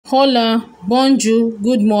Hola, bonjour,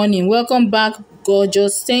 good morning, welcome back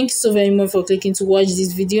gorgeous. Thank you so very much for clicking to watch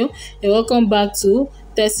this video and welcome back to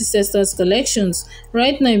Tessie Sisters Collections.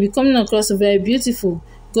 Right now you'll be coming across a very beautiful,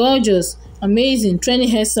 gorgeous, amazing trendy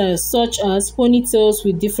hairstyles such as ponytails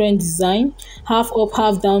with different design, half up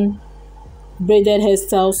half down braided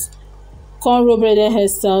hairstyles, cornrow braided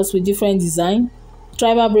hairstyles with different design,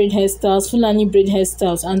 tribal braid hairstyles, Fulani braid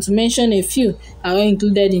hairstyles, and to mention a few are all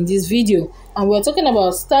included in this video. And we're talking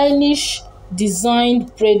about stylish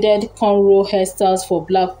designed braided cornrow hairstyles for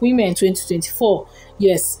black women 2024.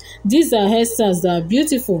 Yes, these are hairstyles that are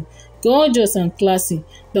beautiful, gorgeous and classy,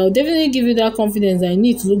 that will definitely give you that confidence that you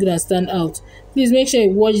need to look good and stand out. Please make sure you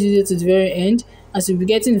watch the video to the very end, as you'll be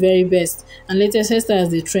getting the very best and latest hairstyles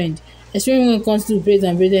they trend, especially when it comes to braids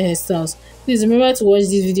and braided hairstyles. Please remember to watch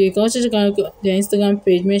this video. You can also check out their Instagram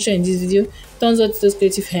page mentioned in this video. Thumbs up to those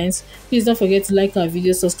creative hands. Please don't forget to like our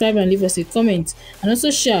video, subscribe and leave us a comment, and also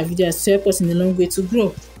share our videos to help us in the long way to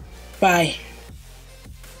grow. Bye.